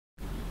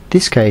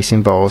This case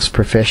involves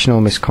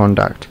professional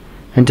misconduct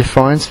and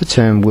defines the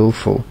term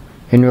willful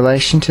in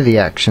relation to the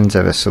actions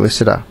of a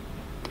solicitor.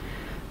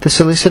 The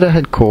solicitor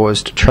had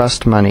caused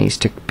trust monies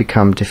to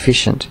become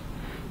deficient,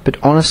 but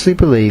honestly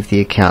believed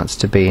the accounts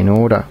to be in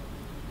order.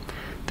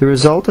 The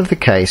result of the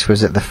case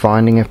was that the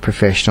finding of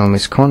professional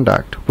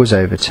misconduct was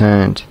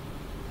overturned.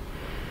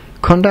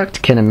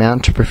 Conduct can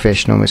amount to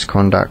professional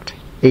misconduct,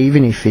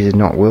 even if it is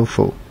not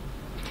willful.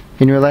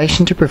 In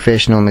relation to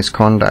professional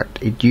misconduct,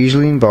 it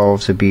usually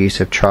involves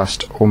abuse of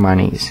trust or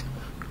monies.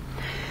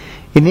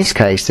 In this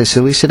case, the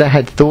solicitor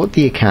had thought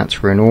the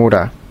accounts were in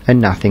order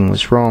and nothing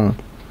was wrong.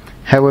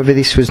 However,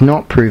 this was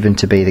not proven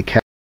to be the case.